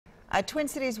A Twin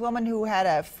Cities woman who had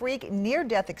a freak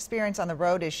near-death experience on the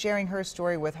road is sharing her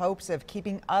story with hopes of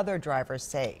keeping other drivers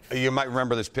safe. You might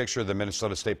remember this picture the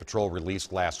Minnesota State Patrol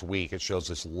released last week. It shows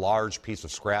this large piece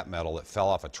of scrap metal that fell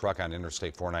off a truck on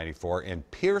Interstate 494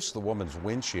 and pierced the woman's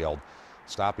windshield,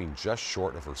 stopping just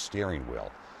short of her steering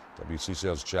wheel.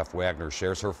 WCCO's Jeff Wagner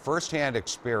shares her firsthand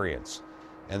experience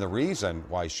and the reason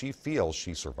why she feels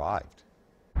she survived.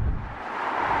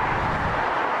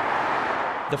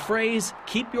 The phrase,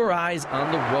 "keep your eyes on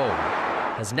the road,"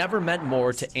 has never meant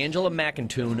more to Angela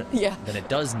McIntoon than it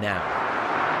does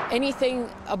now. Anything,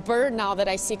 a bird now that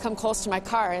I see come close to my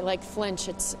car, I like flinch.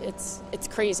 It's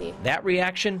crazy. That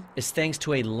reaction is thanks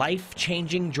to a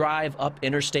life-changing drive up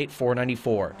Interstate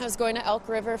 494. I was going to Elk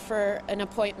River for an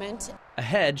appointment.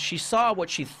 Ahead, she saw what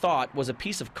she thought was a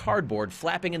piece of cardboard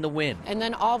flapping in the wind. And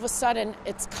then all of a sudden,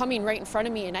 it's coming right in front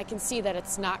of me, and I can see that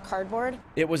it's not cardboard.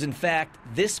 It was, in fact,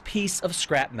 this piece of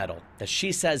scrap metal that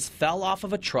she says fell off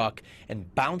of a truck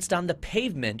and bounced on the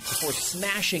pavement before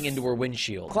smashing into her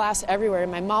windshield. Glass everywhere,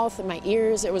 in my mouth and my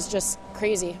ears. It was just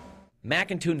crazy.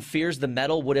 McIntoon fears the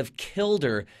metal would have killed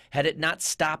her had it not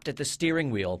stopped at the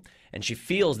steering wheel, and she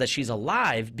feels that she's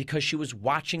alive because she was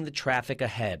watching the traffic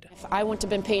ahead. If I wouldn't have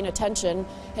been paying attention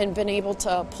and been able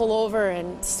to pull over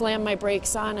and slam my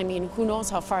brakes on, I mean, who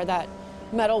knows how far that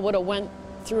metal would have went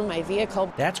through my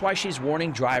vehicle. That's why she's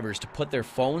warning drivers to put their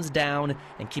phones down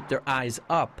and keep their eyes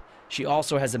up. She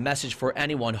also has a message for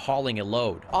anyone hauling a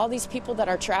load. All these people that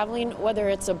are traveling, whether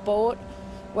it's a boat,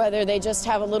 whether they just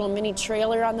have a little mini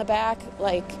trailer on the back,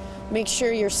 like, make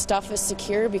sure your stuff is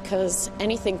secure because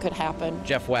anything could happen.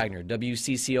 Jeff Wagner,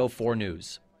 WCCO 4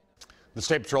 News. The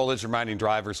State Patrol is reminding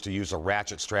drivers to use a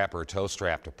ratchet strap or a tow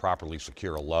strap to properly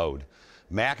secure a load.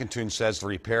 McIntoon says the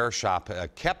repair shop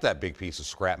kept that big piece of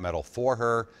scrap metal for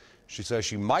her. She says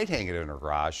she might hang it in her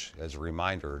garage as a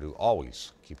reminder to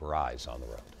always keep her eyes on the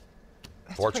road.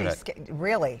 That's fortunate.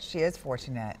 Really, she is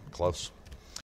fortunate. Close.